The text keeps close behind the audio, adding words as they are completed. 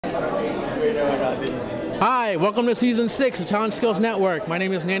Hi, welcome to Season 6 of Talent Skills Network. My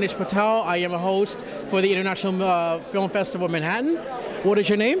name is Nanish Patel. I am a host for the International Film Festival of Manhattan. What is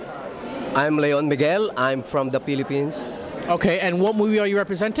your name? I'm Leon Miguel. I'm from the Philippines. Okay, and what movie are you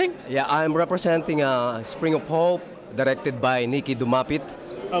representing? Yeah, I'm representing Spring of Hope, directed by Nicky Dumapit.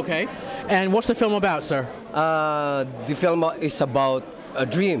 Okay, and what's the film about, sir? The film is about a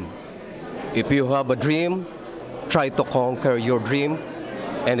dream. If you have a dream, try to conquer your dream,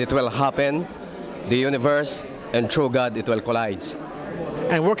 and it will happen. The universe and through God, it will collide.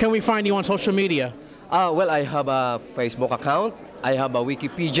 And where can we find you on social media? Well, I have a Facebook account. I have a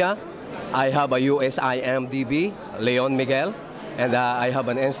Wikipedia. I have a USIMDb, Leon Miguel. And I have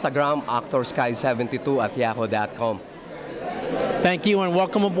an Instagram, actorsky72@yahoo.com. Thank you and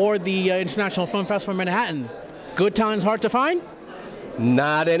welcome aboard the International Film Festival of Manhattan. Good talent's hard to find?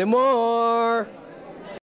 Not anymore.